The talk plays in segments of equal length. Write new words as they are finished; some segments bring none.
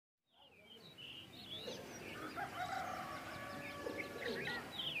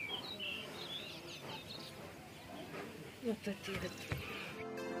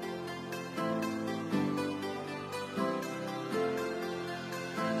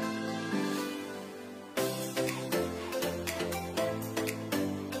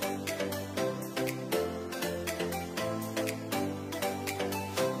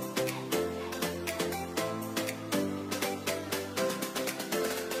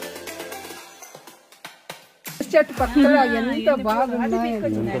చెట్టు పక్కన ఎంత బాగున్నాయి,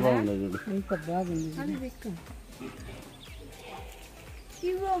 ఎంత బాగుంది.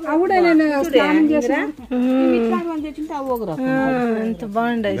 అవుడే నేను స్నానం చేసాను, ఎంత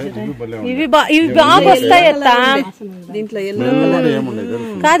బాగుంటాయి. ఇవి బాగా వస్తాయి అత్త. దీంట్లో ఎల్లో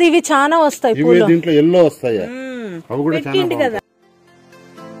కాదు, ఇవి చాలా వస్తాయి పూలు. దీంట్లో ఎల్లో వస్తాయి, అవి కూడా చాలా కదా.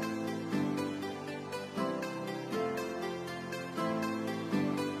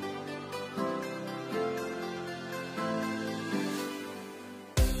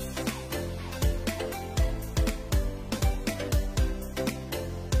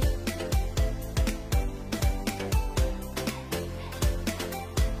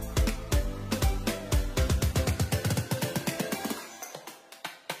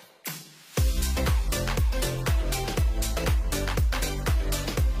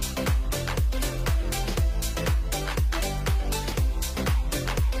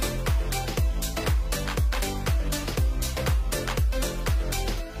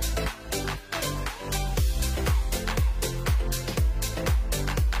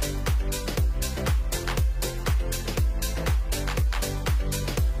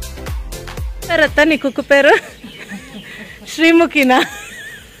 అత్త నీ కుక్క పేరు శ్రీముఖినా?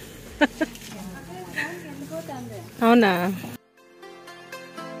 అవునా?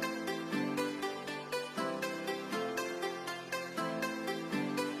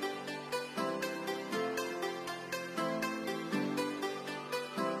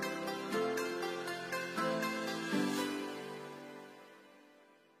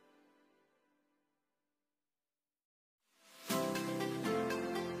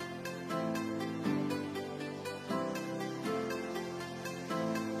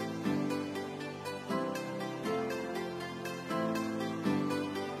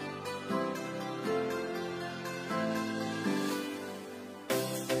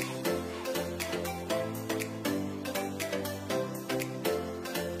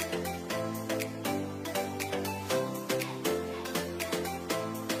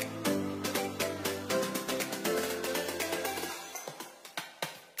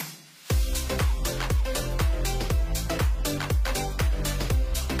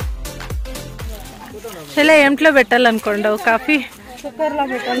 ఇలా ఏమిట్లో పెట్టాలనుకోండి కాఫీ?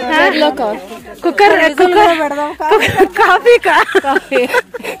 కుక్కర్ కాఫీ కాఫీ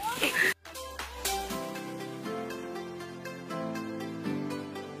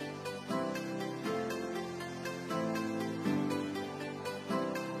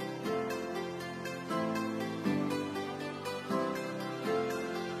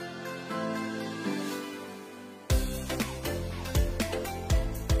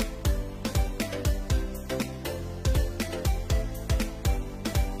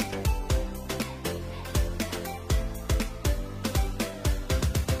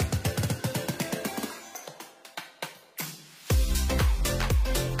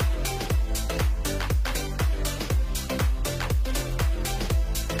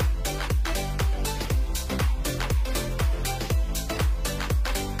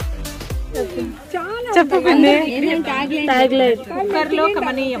చెప్పు కుక్కర్లో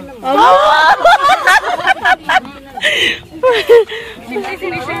కమనీయం.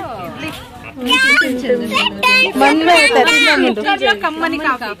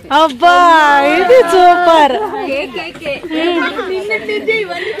 అబ్బా ఇది సూపర్.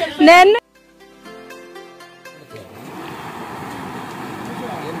 నేను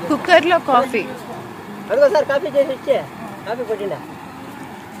కుక్కర్ లో కాఫీ. కాఫీ చేసి ఇచ్చే కాఫీ కొట్టినా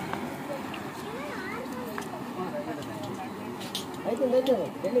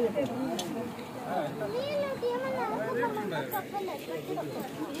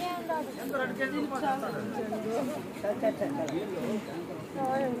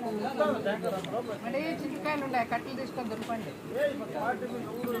చిన్నకాయలు ఉన్నాయి, కట్టలు తీసుకొని దొరకండి.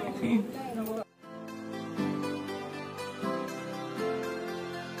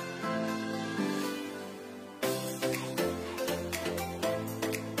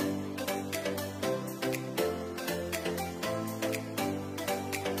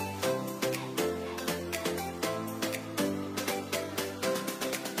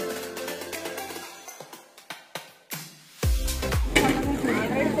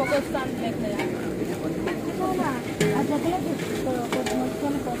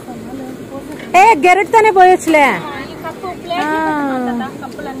 ఏ గెరెట్తోనే పోయొచ్చులే.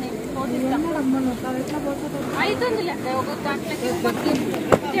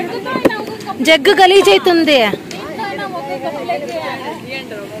 జగ్గు గలీజ్ అవుతుంది.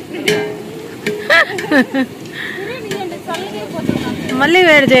 మళ్ళీ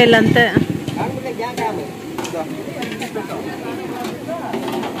వేడి చేయాలి అంతే.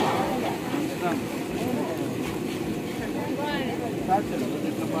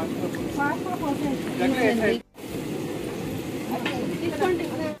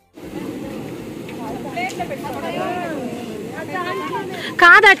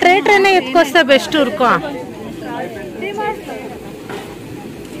 కాదా ట్రే ట్రైనే ఎత్తుకొస్తే బెస్ట్. ఊరుకో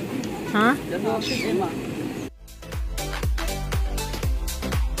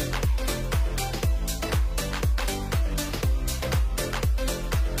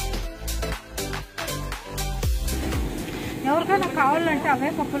ఎవరికైనా కావాలంటే అవే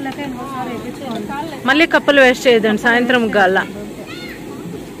కప్పులకే ఇంకోసారి వేయించుకోండి. మళ్ళీ కప్పులు వేస్ట్ చేయదండి సాయంత్రం గల్లా.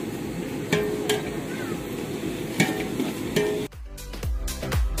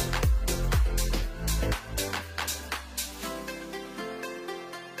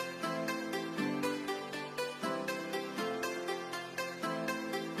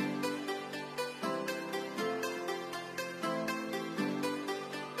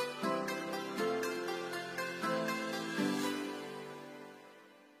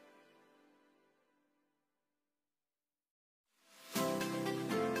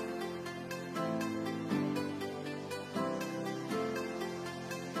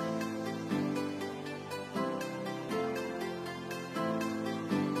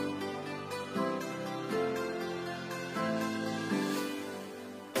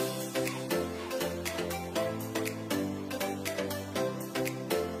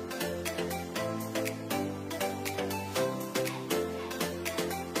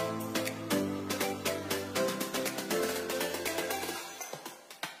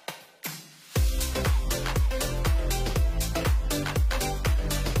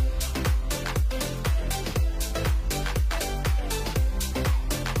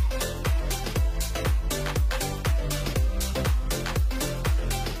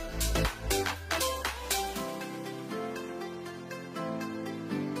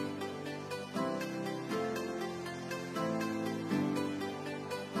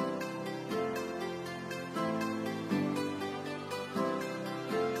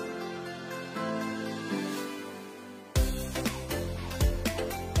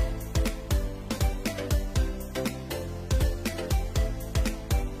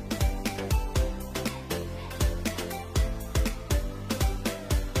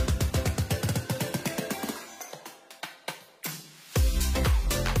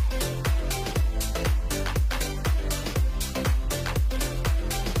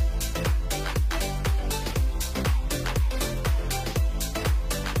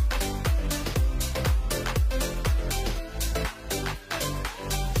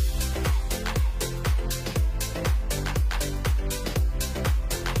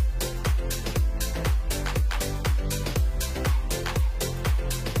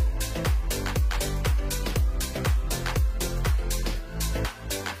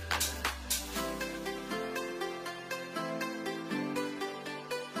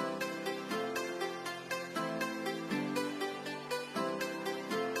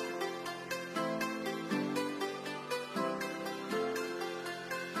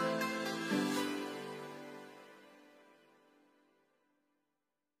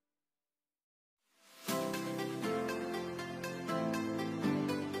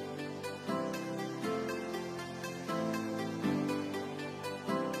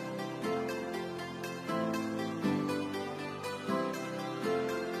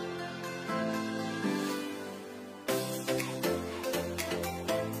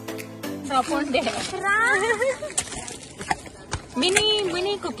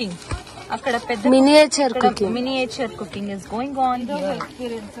 మినీ కుకింగ్ అక్కడ పెద్ద miniature cooking is going on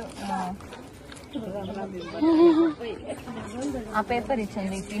ఆ పేపర్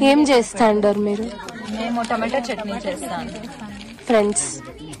ఇచ్చండి. ఏం చేస్తాండారు మీరు? మేము టమాటో చట్నీ చేస్తాను. ఫ్రెండ్స్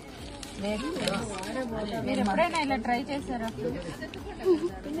మీరు ఎప్పుడైనా ఇలా ట్రై చేశారా?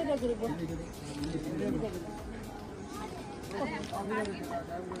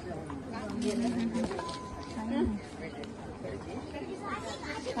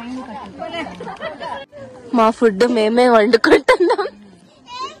 మా ఫుడ్ మేమే వండుకుంటున్నాం.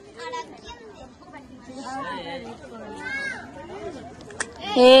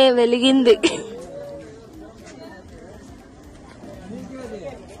 వెలిగింది.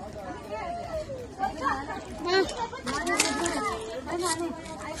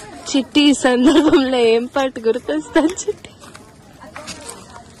 చిట్టి ఈ సందర్భంలో ఏం పాట గుర్తొస్తాను? చిట్టి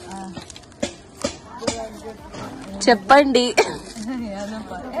చెప్పండి.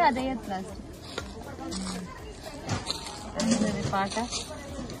 అదే ప్లాస్టిక్ పాట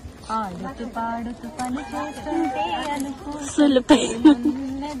ఆడుతూ పాడుతూ పని చేస్తుంటే అనుకో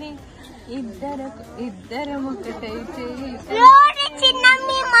సులుపైనది ఇద్దరు ఒకటై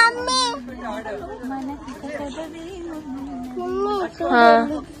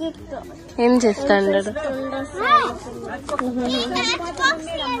ఏం చేస్తాడు?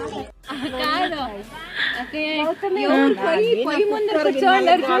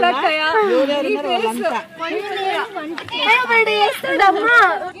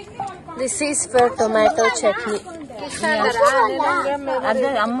 This is for tomato chutney.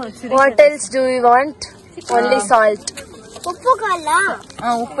 What else do you want? Only salt. ఉప్పు కాలా?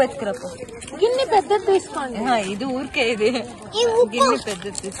 ఉప్పు ఎత్తుకురప్పు. గిన్నె పెద్దది తీసుకోండి. ఇది ఊరికే ఇది గిన్నె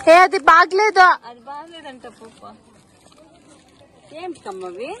పెద్దది తీసుకో. అది బాగలేదా? అది బాగలేదంట పప్పు. ఏం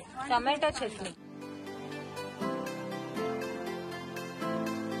కమ్మవి? టమాటో చట్నీ.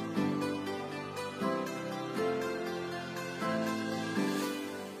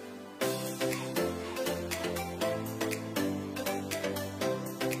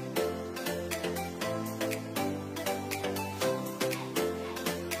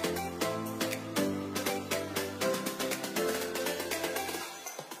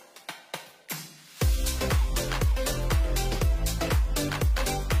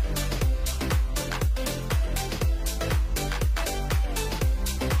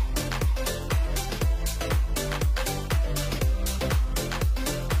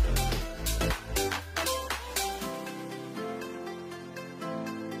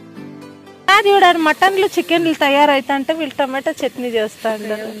 చూడారు మటన్లు చికెన్లు తయారైతా అంటే వీళ్ళు టమాటా చట్నీ చేస్తా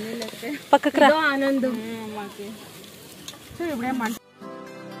ఉంటారు. పక్కకు రా. ఆనందం.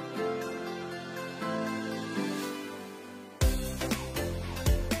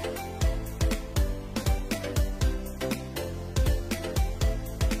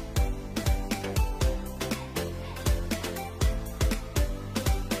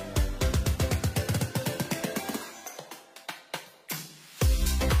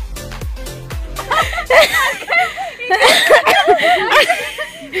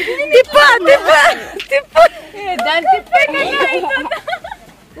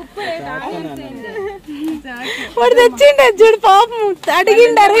 వాడు తెచ్చిండే చూడు పాపం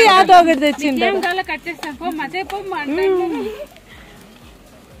అడిగిండారు యాదో ఒకటి తెచ్చిండే.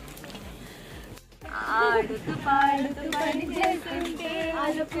 ఆడుతూ పాడుతూ పని చేస్తుంటే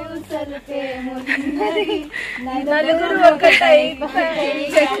అలుపు సలుపే ఉన్నది నలుగురు ఒకటై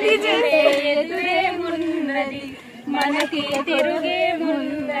చట్నీ చేసే ఎదురే ఉన్నది మనకి తిరుగే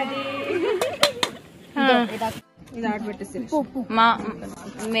ఉన్నది.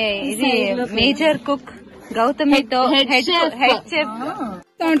 ఇది మేజర్ కుక్ గౌతమితో హెడ్ చెఫ్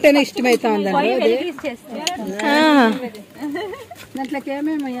ఉంటేనే ఇష్టమైతా ఉందండి.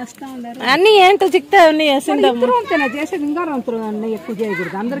 అన్ని ఏంటో చిక్తా అన్ని వేసిందా చేసేది ఇంకా రంతులు అన్నీ ఎక్కువ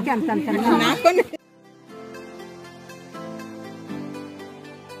చేయకూడదు. అందరికీ అంత అంత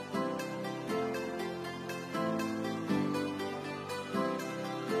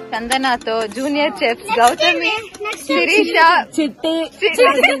చందనాతో జూనియర్ చెఫ్స్ గౌతమి, శిరీష, చిట్టి,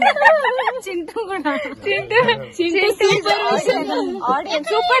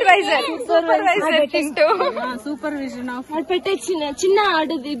 సూపర్వైజర్ చింటూ, సూపర్విజన్ పెట్టే చిన్న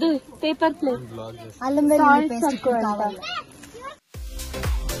ఆడది ఇది పేపర్ ప్లేట్. అల్లం వెల్లుల్లి పేస్ట్ కావాలి.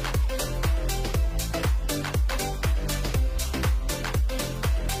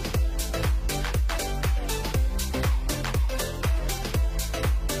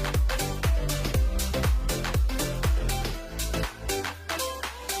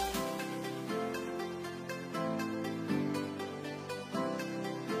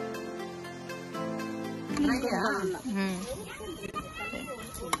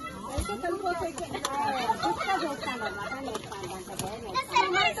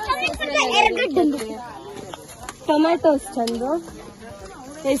 టొమాటోస్ చందు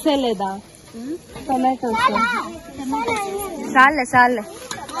వేసేలేదా? టొమాటోస్ చాలే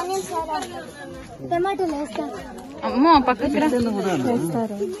టమాటోలు వేస్తారు. అమ్మో పక్కకి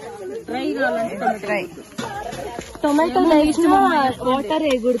వేస్తారు. ట్రై టొమాటో వేసినా వాటర్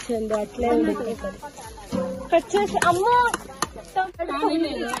వేయకూడదు చందు, అట్లే కట్ చేసి. అమ్మో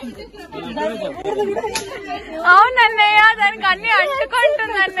అవునన్నయ్య, దానికి అన్ని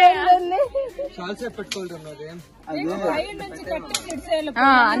అంటుకుంటుంది అన్నయ్య.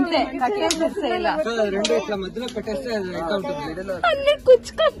 అంతే రెండు ఇట్లా మధ్యలో పెట్టేస్తే అన్ని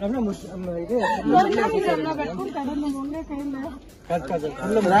కుచ్చుకో.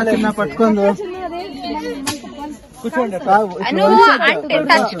 పట్టుకోండి కూర్చోండి. నువ్వు అంటే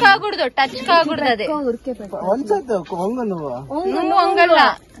టచ్ కాకూడదు, టచ్ కాకూడదు. అదే వంగ నువ్వు వంగల్లా.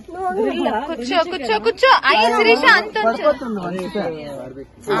 కూర్చో కూర్చో కూర్చో. అయ్యి శిరీష అంత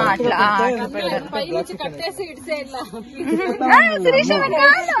అట్లా శిరీష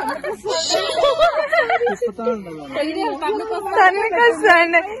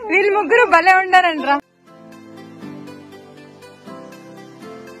వీళ్ళు ముగ్గురు భలే ఉండారంట్రా.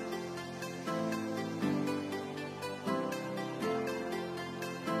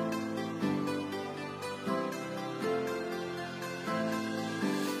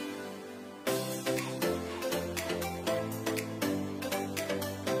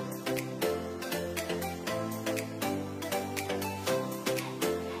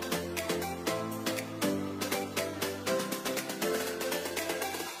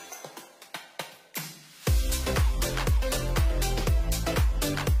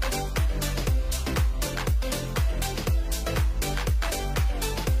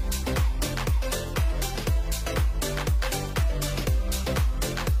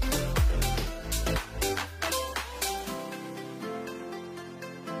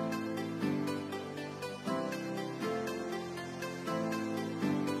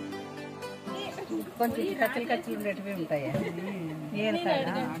 కొంచెం కచ్చలు కచ్చలు ఉండేటివి ఉంటాయా?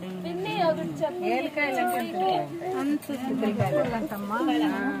 ఏలకాయలు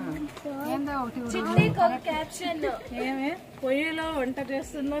ఏమే పొయ్యిలో వంట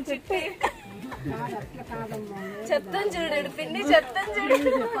చేస్తున్నా చెప్పి చెప్తాను చూడు పిన్ని, చెప్తాను చూడు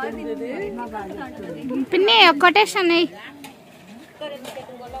పిన్ని. కొటేషన్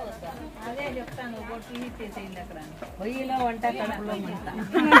అదే చెప్తాను. తీసేయండి అక్కడ. పొయ్యిలో వంట కడుపులో మంట.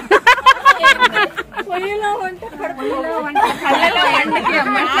 పొయ్యిలో వంట కడుపులో వంట, కళ్ళలో ఎండకి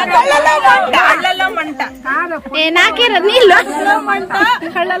కళ్ళలో మంట. నాకే నీళ్ళు మంట,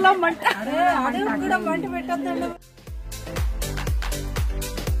 కళ్ళలో మంట. అదే కూడా మంట పెట్టద్దండి.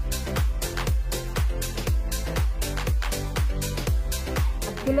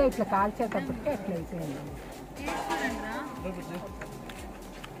 అప్పులో ఇట్లా కాల్చేటప్పటికి అట్లా అయిపోయింది.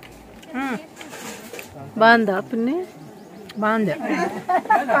 బాగుందా పిన్ని? బాగుంది.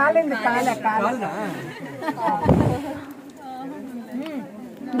 కాలింది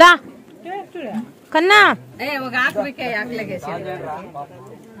దా కన్నా. ఒక ఆకులకే ఆకులకేసి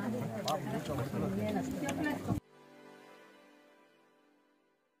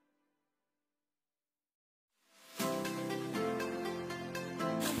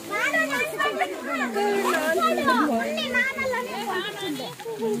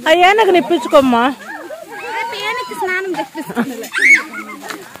అయ్యా నాకు నిప్పించుకోమ్మా. స్నానం తెప్పిస్తుంది.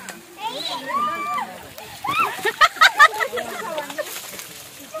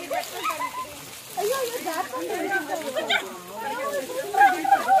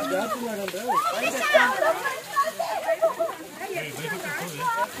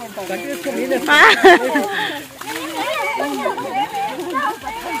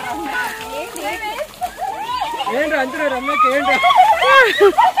 ఏంటి అందరూ రమ్మకి ఏంటి?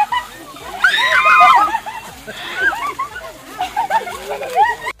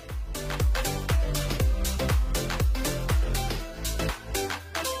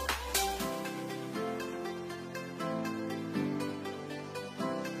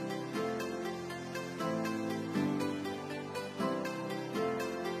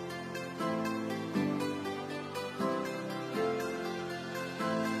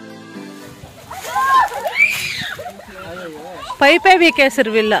 పై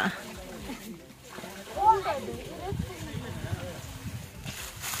వీకేసారు వీళ్ళ.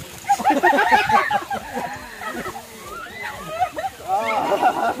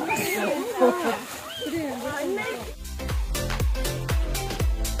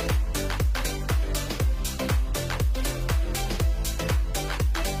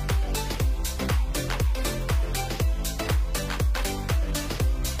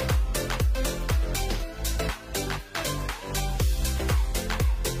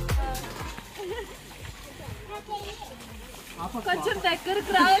 కొంచెం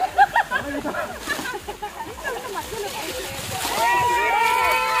దగ్గరకు రా.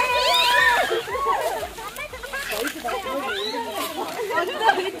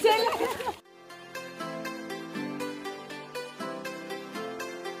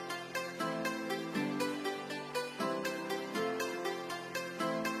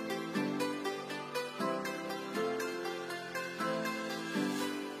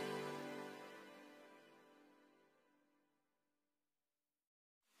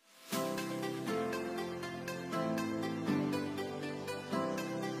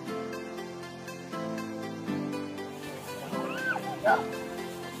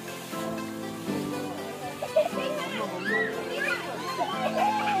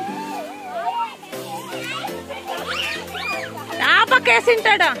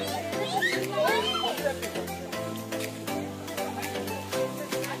 కేసింటాడా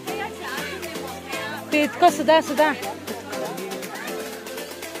తీసుకో సుధా సుధా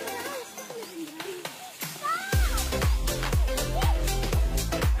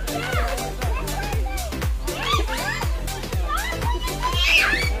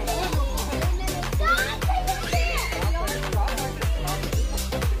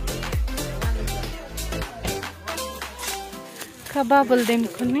కబాబులు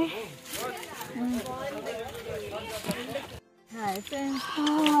దింపుకుని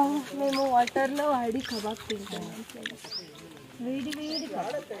మేము వాటర్ లో ఆడి కబాబ్ తింటాం వేడి వేడి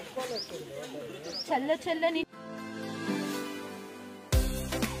చల్ల చల్లని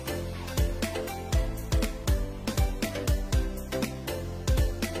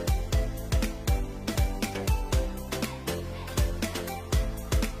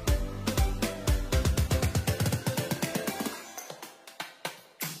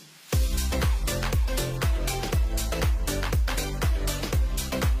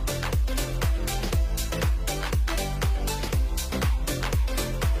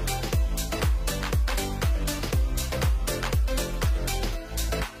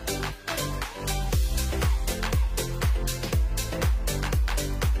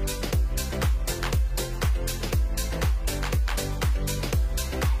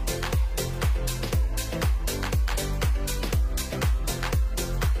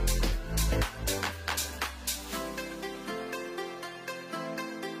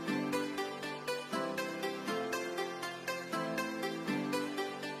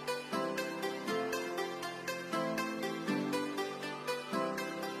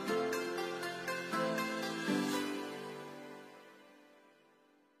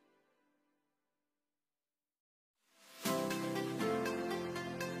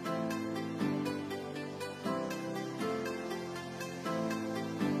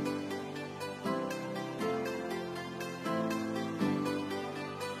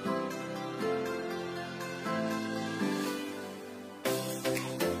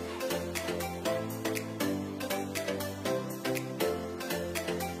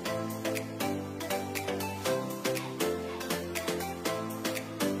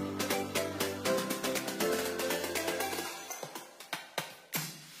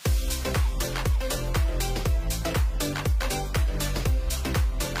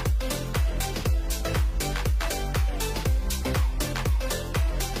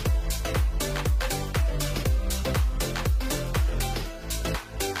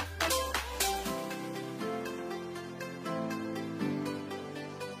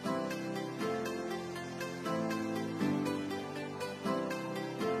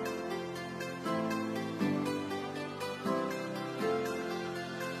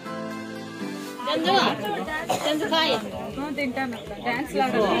తింటాను డాన్స్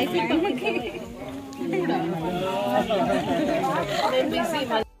లాగా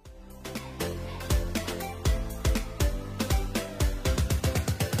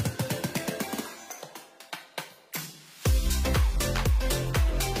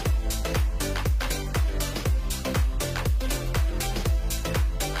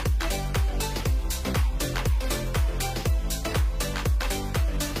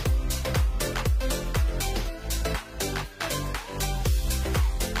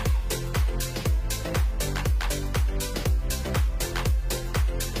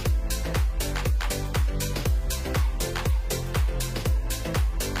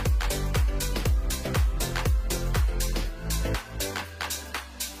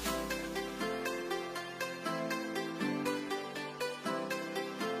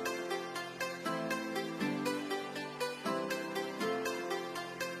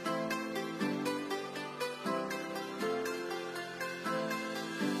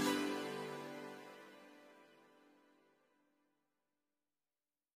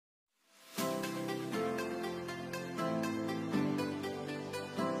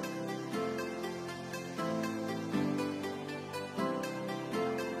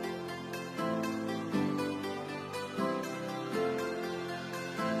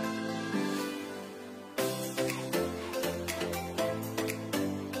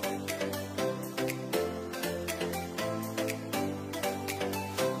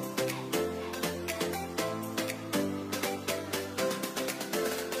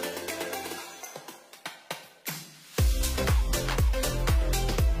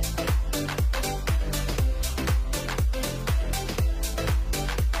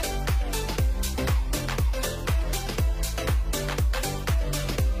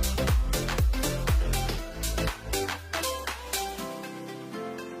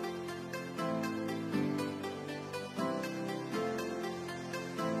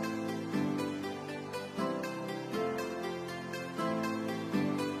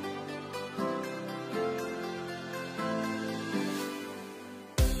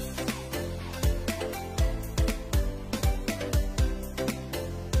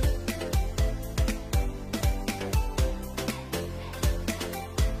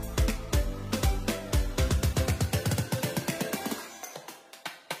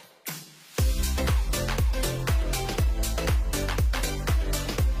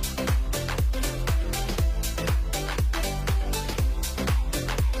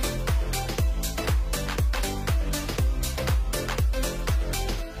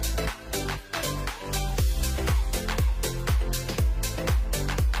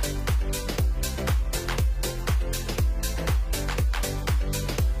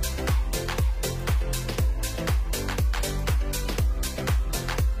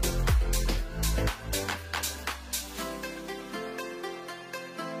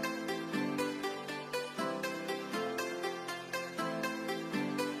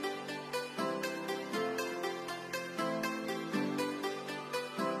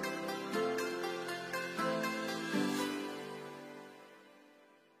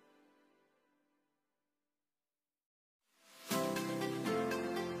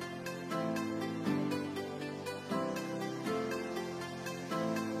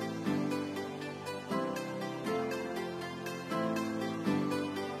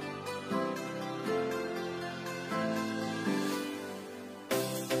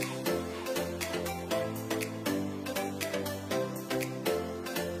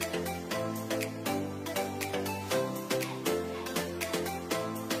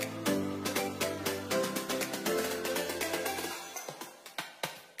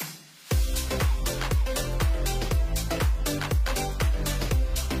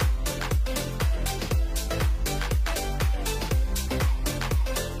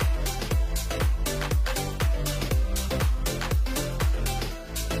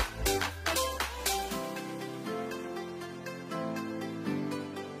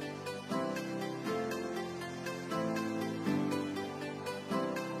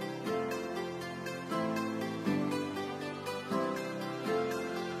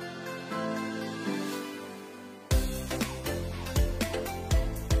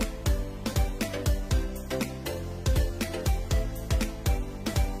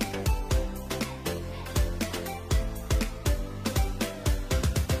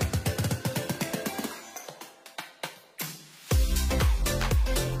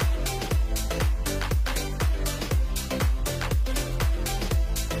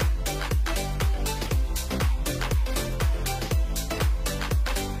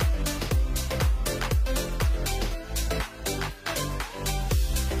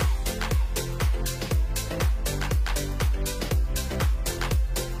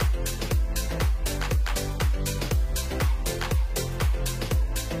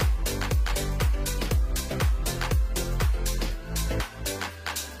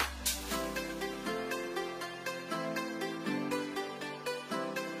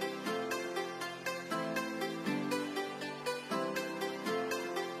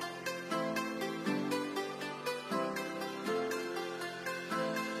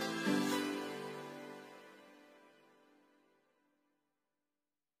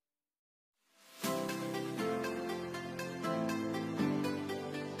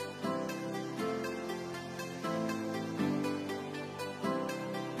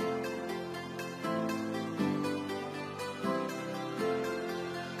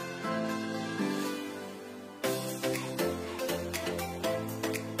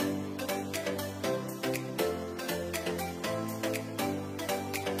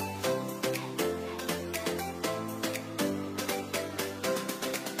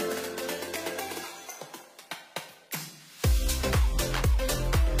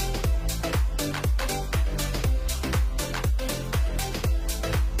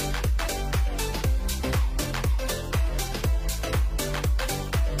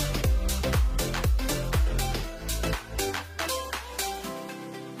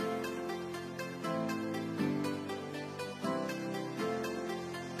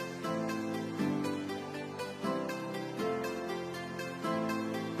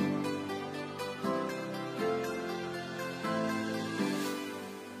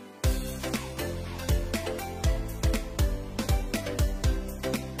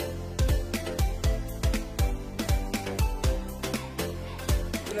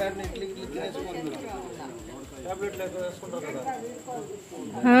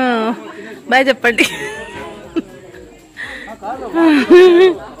బాయ్ చెప్పండి.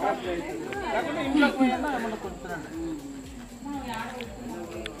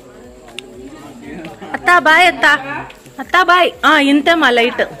 అత్తా బాయ్, అత్తా బాయ్. ఇంతే మా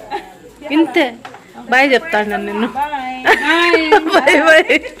లైట్, ఇంతే. బాయ్ చెప్తాను నన్ను నిన్ను. Bye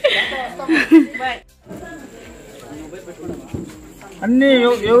bye. అన్ని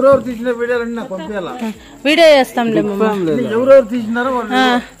ఎవరెవరు తీసిన వీడియోలన్నీ నాకు పంపించాలా? వీడియో చేస్తాంలే. ఎవరెవరు తీసినారో వాళ్ళు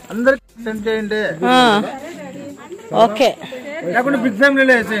అందరికి సెండ్ చేయండి. ఓకే, లేకుంటే బిగ్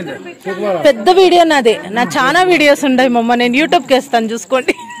ఫ్యామిలీలో వేసేయండి. పెద్ద వీడియో నాది. నా చాలా వీడియోస్ ఉన్నాయి మమ్మ, నేను యూట్యూబ్కి వేస్తాను,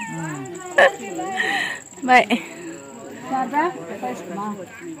 చూసుకోండి. బాయ్.